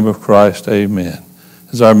 In the name of Christ, amen.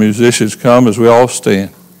 As our musicians come, as we all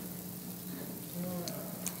stand.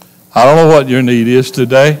 I don't know what your need is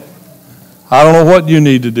today. I don't know what you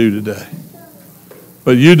need to do today.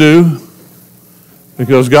 But you do,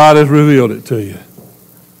 because God has revealed it to you.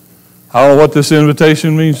 I don't know what this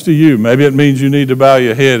invitation means to you. Maybe it means you need to bow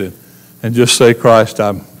your head and just say, Christ,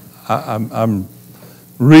 I'm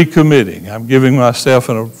recommitting. I'm giving myself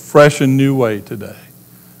in a fresh and new way today.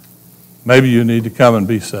 Maybe you need to come and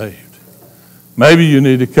be saved. Maybe you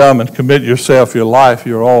need to come and commit yourself, your life,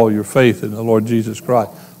 your all, your faith in the Lord Jesus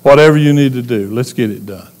Christ. Whatever you need to do, let's get it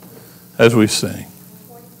done as we sing.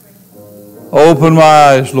 Open my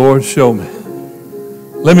eyes, Lord, show me.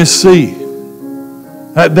 Let me see.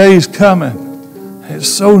 That day is coming. It's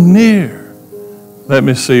so near. Let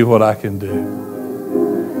me see what I can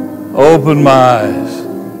do. Open my eyes.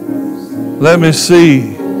 Let me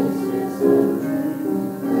see